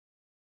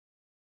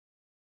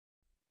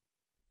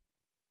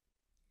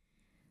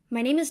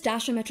My name is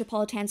Dasha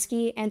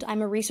Metropolitansky, and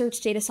I'm a research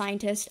data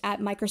scientist at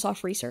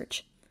Microsoft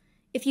Research.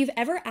 If you've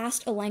ever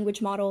asked a language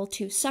model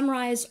to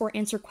summarize or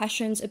answer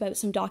questions about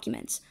some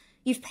documents,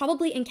 you've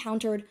probably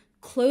encountered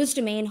closed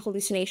domain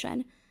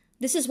hallucination.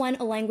 This is when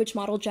a language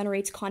model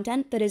generates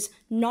content that is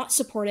not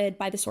supported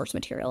by the source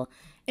material.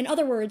 In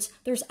other words,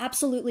 there's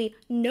absolutely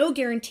no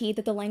guarantee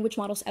that the language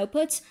model's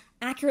outputs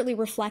accurately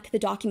reflect the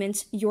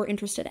documents you're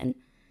interested in.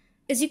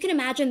 As you can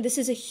imagine, this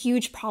is a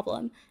huge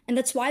problem, and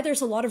that's why there's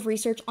a lot of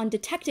research on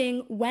detecting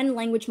when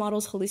language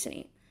models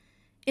hallucinate.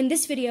 In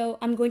this video,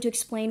 I'm going to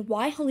explain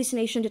why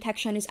hallucination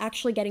detection is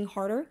actually getting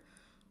harder,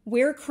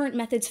 where current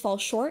methods fall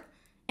short,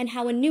 and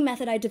how a new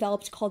method I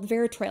developed called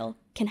VeriTrail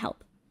can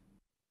help.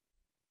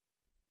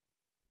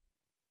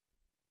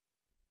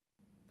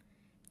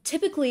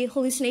 Typically,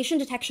 hallucination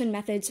detection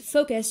methods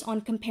focus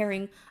on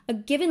comparing a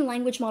given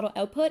language model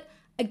output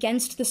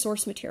against the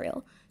source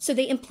material, so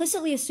they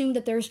implicitly assume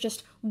that there's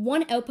just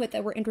one output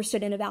that we're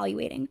interested in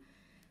evaluating.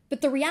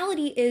 But the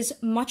reality is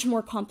much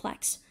more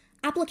complex.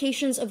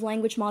 Applications of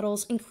language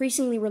models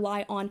increasingly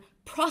rely on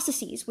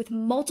processes with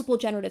multiple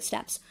generative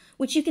steps,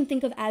 which you can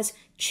think of as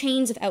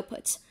chains of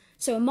outputs.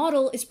 So a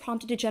model is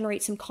prompted to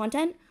generate some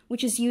content,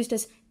 which is used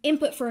as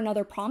input for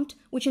another prompt,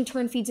 which in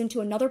turn feeds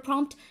into another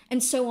prompt,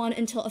 and so on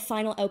until a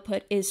final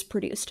output is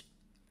produced.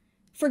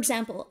 For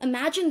example,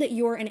 imagine that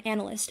you're an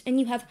analyst and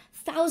you have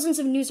thousands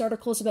of news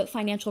articles about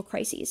financial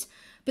crises,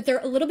 but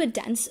they're a little bit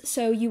dense,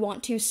 so you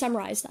want to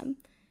summarize them.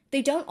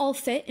 They don't all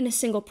fit in a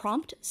single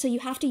prompt, so you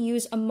have to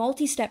use a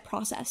multi-step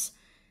process.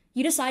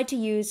 You decide to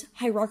use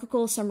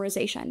hierarchical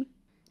summarization.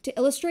 To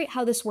illustrate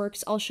how this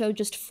works, I'll show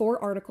just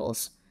 4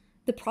 articles.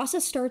 The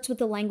process starts with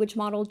the language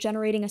model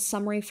generating a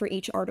summary for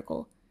each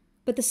article,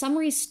 but the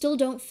summaries still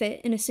don't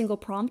fit in a single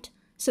prompt,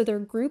 so they're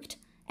grouped,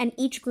 and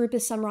each group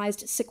is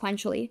summarized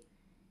sequentially.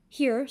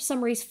 Here,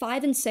 summaries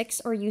 5 and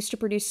 6 are used to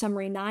produce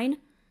summary 9,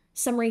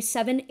 summaries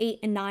 7, 8,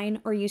 and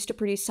 9 are used to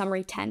produce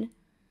summary 10.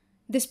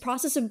 This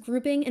process of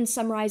grouping and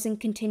summarizing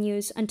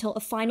continues until a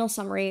final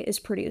summary is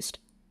produced.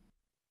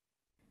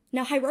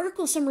 Now,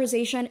 hierarchical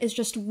summarization is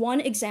just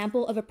one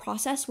example of a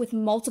process with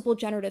multiple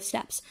generative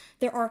steps.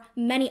 There are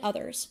many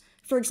others.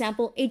 For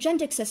example,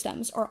 agentic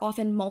systems are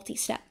often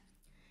multi-step.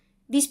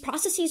 These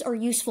processes are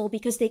useful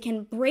because they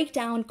can break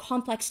down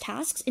complex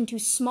tasks into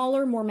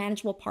smaller, more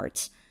manageable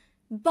parts.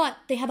 But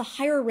they have a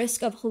higher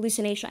risk of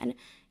hallucination.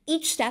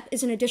 Each step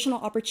is an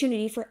additional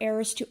opportunity for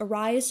errors to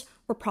arise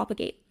or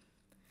propagate.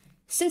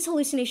 Since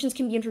hallucinations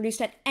can be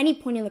introduced at any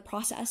point in the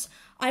process,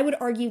 I would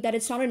argue that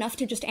it's not enough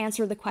to just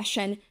answer the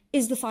question,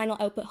 is the final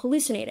output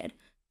hallucinated?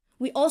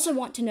 We also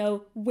want to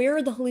know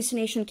where the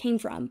hallucination came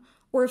from,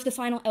 or if the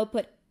final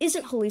output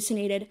isn't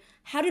hallucinated,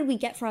 how did we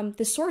get from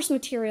the source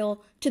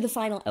material to the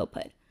final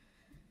output?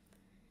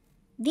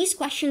 These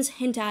questions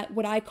hint at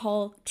what I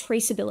call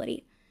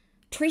traceability.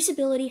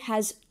 Traceability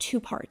has 2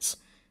 parts.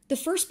 The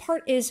first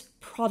part is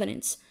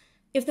provenance.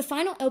 If the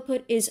final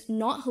output is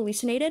not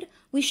hallucinated,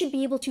 we should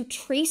be able to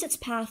trace its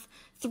path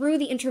through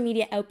the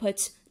intermediate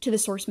outputs to the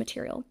source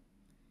material.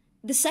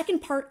 The second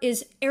part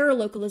is error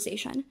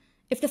localization.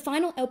 If the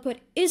final output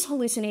is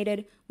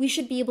hallucinated, we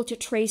should be able to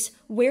trace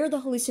where the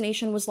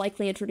hallucination was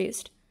likely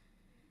introduced.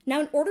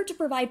 Now, in order to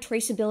provide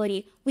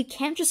traceability, we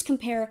can't just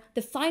compare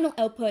the final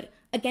output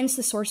against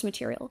the source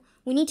material.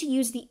 We need to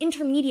use the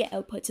intermediate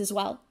outputs as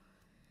well.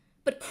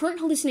 But current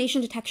hallucination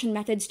detection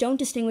methods don't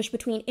distinguish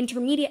between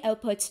intermediate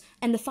outputs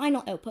and the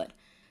final output.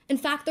 In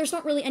fact, there's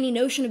not really any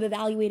notion of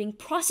evaluating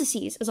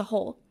processes as a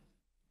whole.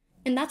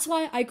 And that's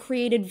why I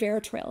created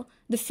VeriTrail,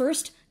 the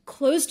first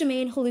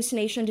closed-domain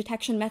hallucination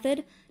detection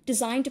method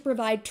designed to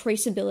provide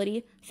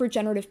traceability for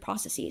generative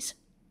processes.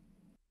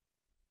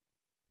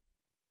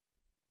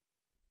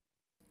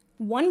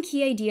 One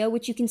key idea,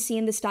 which you can see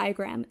in this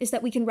diagram, is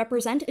that we can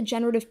represent a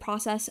generative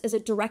process as a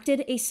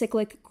directed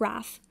acyclic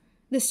graph.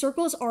 The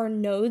circles are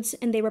nodes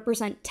and they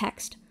represent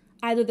text,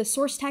 either the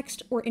source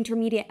text or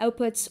intermediate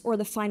outputs or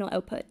the final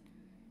output.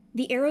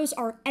 The arrows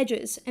are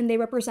edges and they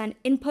represent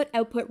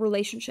input-output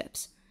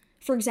relationships.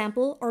 For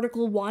example,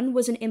 Article 1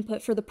 was an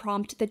input for the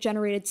prompt that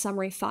generated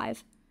summary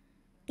 5.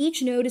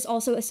 Each node is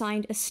also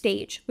assigned a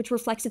stage, which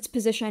reflects its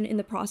position in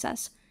the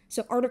process,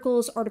 so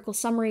articles, article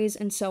summaries,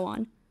 and so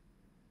on.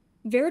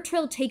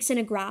 VeriTrail takes in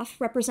a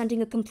graph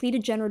representing a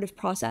completed generative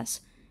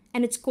process,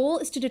 and its goal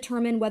is to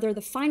determine whether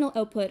the final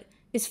output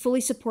is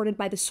fully supported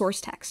by the source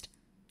text.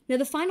 Now,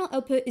 the final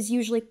output is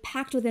usually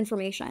packed with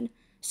information,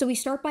 so we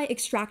start by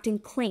extracting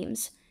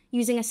claims,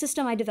 using a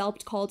system I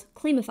developed called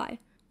Claimify.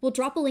 We'll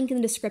drop a link in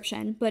the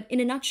description, but in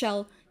a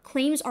nutshell,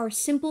 claims are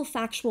simple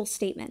factual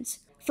statements.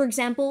 For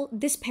example,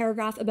 this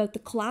paragraph about the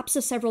collapse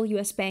of several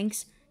US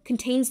banks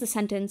contains the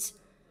sentence,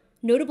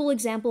 "Notable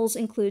examples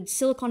include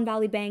Silicon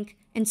Valley Bank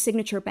and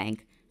Signature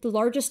Bank, the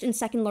largest and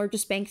second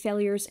largest bank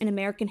failures in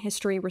American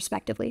history,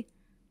 respectively."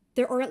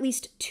 There are at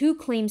least 2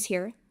 claims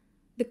here.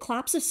 The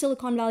collapse of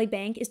Silicon Valley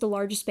Bank is the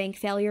largest bank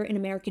failure in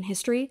American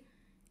history,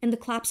 and the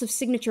collapse of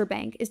Signature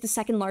Bank is the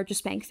second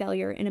largest bank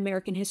failure in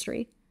American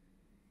history.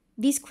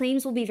 These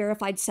claims will be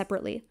verified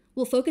separately.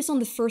 We'll focus on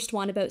the first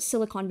one about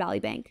Silicon Valley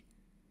Bank.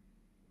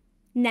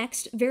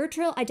 Next,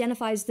 VeriTrail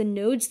identifies the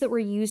nodes that were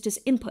used as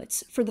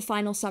inputs for the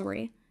final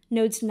summary,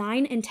 nodes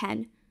 9 and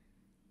 10.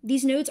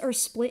 These nodes are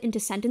split into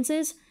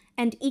sentences,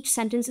 and each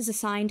sentence is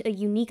assigned a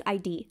unique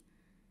ID.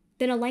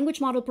 Then a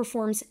language model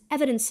performs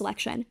evidence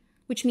selection,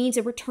 which means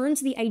it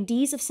returns the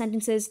IDs of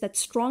sentences that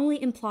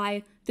strongly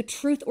imply the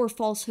truth or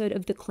falsehood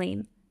of the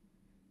claim.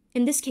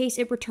 In this case,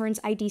 it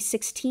returns ID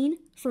 16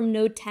 from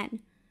node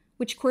 10,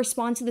 which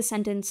corresponds to the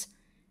sentence,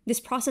 "This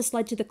process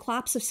led to the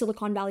collapse of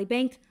Silicon Valley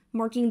Bank,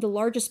 marking the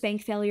largest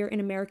bank failure in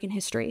American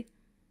history."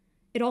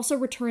 It also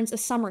returns a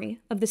summary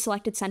of the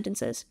selected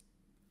sentences.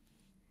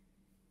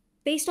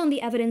 Based on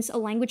the evidence, a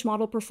language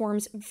model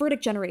performs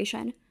verdict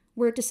generation,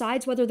 where it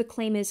decides whether the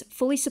claim is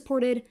fully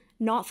supported,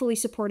 not fully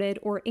supported,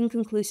 or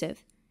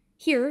inconclusive.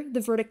 Here, the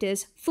verdict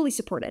is fully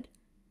supported.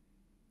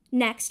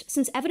 Next,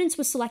 since evidence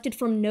was selected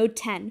from node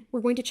 10,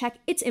 we're going to check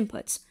its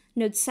inputs,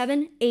 nodes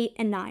 7, 8,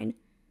 and 9.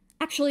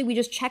 Actually, we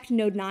just checked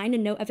node 9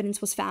 and no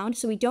evidence was found,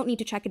 so we don't need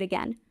to check it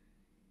again.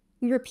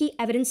 We repeat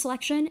evidence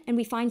selection, and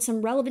we find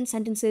some relevant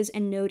sentences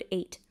in node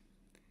 8.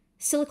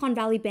 Silicon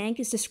Valley Bank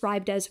is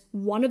described as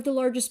one of the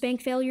largest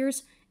bank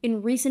failures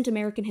in recent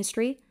American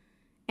history,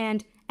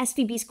 and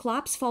SVB's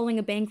collapse following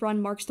a bank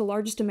run marks the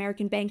largest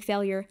American bank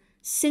failure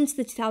since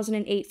the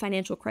 2008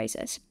 financial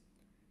crisis.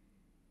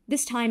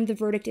 This time, the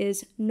verdict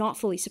is not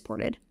fully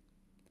supported.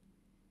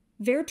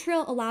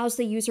 VeriTrail allows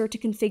the user to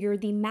configure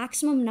the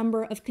maximum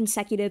number of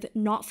consecutive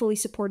not fully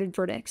supported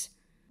verdicts.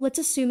 Let's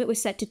assume it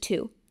was set to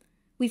 2.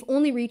 We've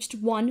only reached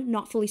one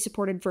not fully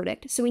supported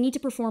verdict, so we need to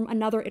perform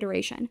another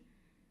iteration.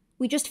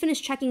 We just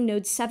finished checking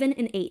nodes 7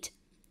 and 8.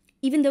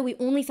 Even though we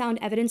only found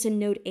evidence in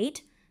node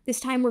 8, this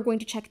time we're going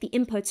to check the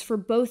inputs for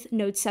both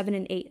nodes 7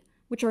 and 8,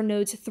 which are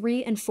nodes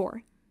 3 and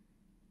 4.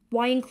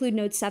 Why include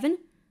node 7?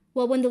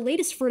 Well, when the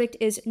latest verdict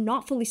is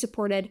not fully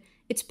supported,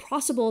 it's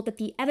possible that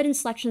the evidence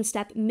selection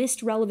step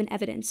missed relevant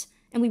evidence,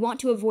 and we want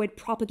to avoid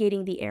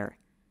propagating the error.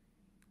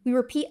 We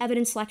repeat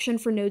evidence selection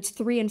for nodes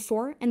 3 and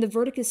 4, and the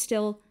verdict is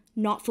still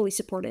not fully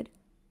supported.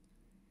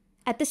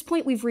 At this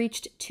point, we've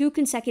reached 2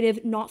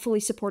 consecutive not fully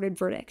supported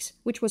verdicts,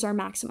 which was our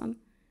maximum.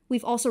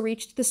 We've also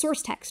reached the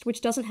source text,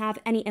 which doesn't have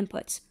any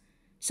inputs.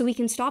 So we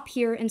can stop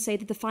here and say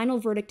that the final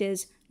verdict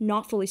is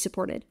not fully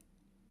supported.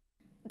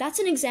 That's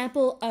an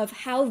example of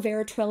how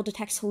VeriTrail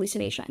detects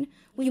hallucination.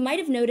 Well, you might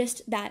have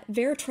noticed that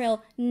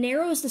VeriTrail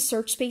narrows the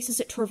search space as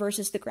it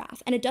traverses the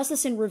graph, and it does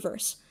this in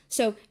reverse.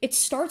 So it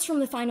starts from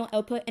the final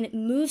output and it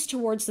moves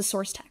towards the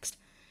source text.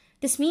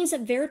 This means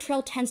that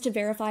VeriTrail tends to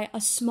verify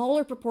a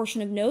smaller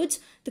proportion of nodes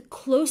the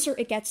closer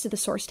it gets to the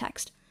source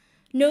text.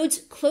 Nodes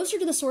closer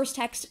to the source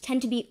text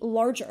tend to be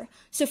larger.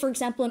 So for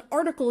example, an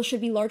article should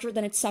be larger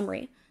than its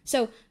summary.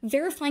 So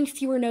verifying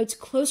fewer nodes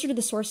closer to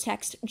the source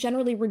text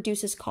generally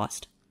reduces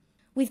cost.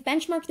 We've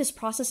benchmarked this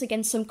process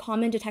against some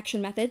common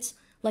detection methods,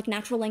 like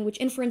natural language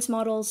inference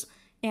models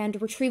and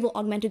retrieval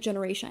augmented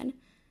generation,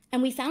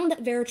 and we found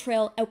that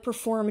VeriTrail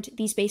outperformed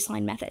these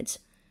baseline methods.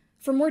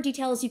 For more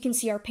details, you can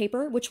see our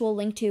paper, which we'll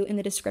link to in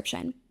the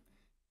description.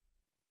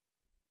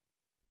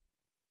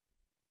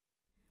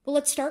 Well,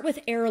 let's start with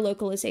error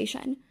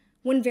localization.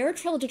 When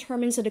VeriTrail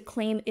determines that a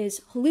claim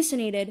is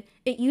hallucinated,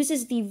 it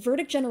uses the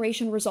verdict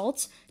generation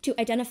results to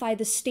identify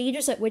the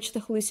stages at which the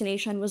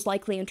hallucination was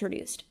likely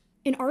introduced.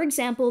 In our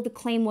example, the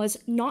claim was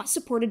not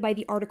supported by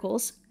the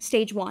articles,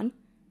 stage 1,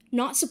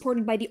 not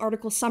supported by the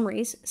article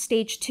summaries,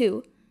 stage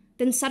 2,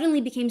 then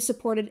suddenly became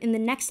supported in the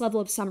next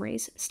level of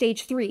summaries,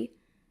 stage 3,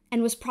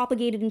 and was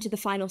propagated into the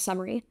final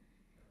summary.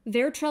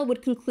 VeriTrail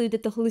would conclude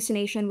that the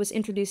hallucination was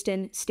introduced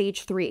in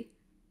stage 3.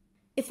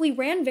 If we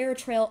ran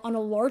VeriTrail on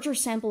a larger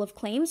sample of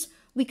claims,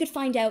 we could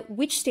find out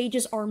which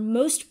stages are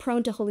most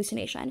prone to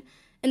hallucination.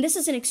 And this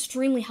is an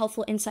extremely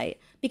helpful insight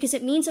because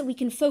it means that we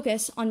can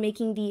focus on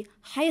making the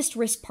highest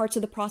risk parts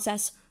of the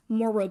process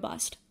more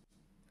robust.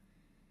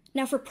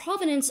 Now for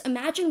provenance,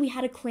 imagine we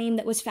had a claim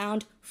that was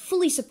found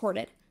fully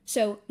supported,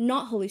 so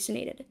not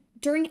hallucinated.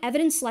 During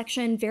evidence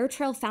selection,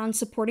 VeriTrail found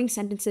supporting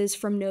sentences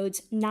from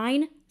nodes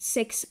 9,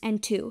 6,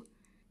 and 2.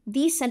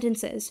 These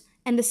sentences,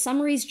 and the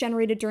summaries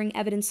generated during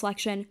evidence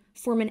selection,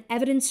 form an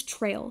evidence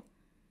trail.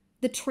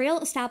 The trail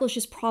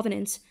establishes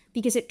provenance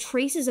because it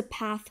traces a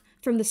path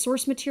from the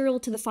source material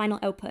to the final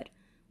output,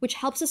 which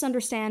helps us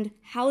understand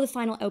how the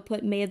final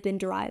output may have been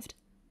derived.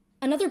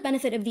 Another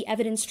benefit of the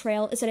evidence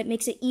trail is that it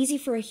makes it easy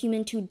for a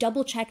human to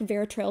double-check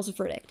VeriTrail's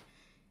verdict.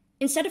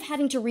 Instead of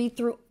having to read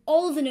through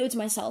all of the nodes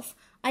myself,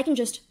 I can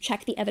just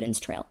check the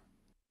evidence trail.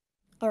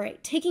 All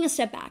right, taking a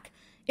step back,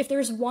 if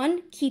there's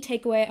one key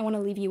takeaway I want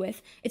to leave you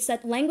with, it's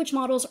that language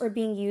models are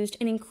being used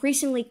in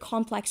increasingly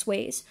complex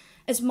ways,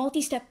 as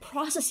multi-step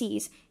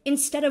processes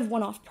instead of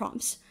one-off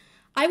prompts.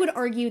 I would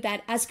argue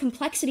that as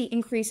complexity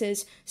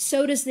increases,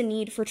 so does the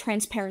need for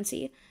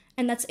transparency,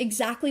 and that's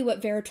exactly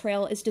what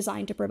VeriTrail is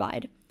designed to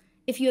provide.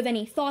 If you have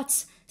any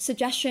thoughts,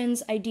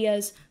 suggestions,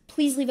 ideas,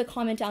 please leave a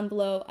comment down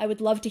below. I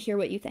would love to hear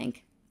what you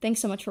think.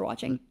 Thanks so much for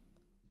watching.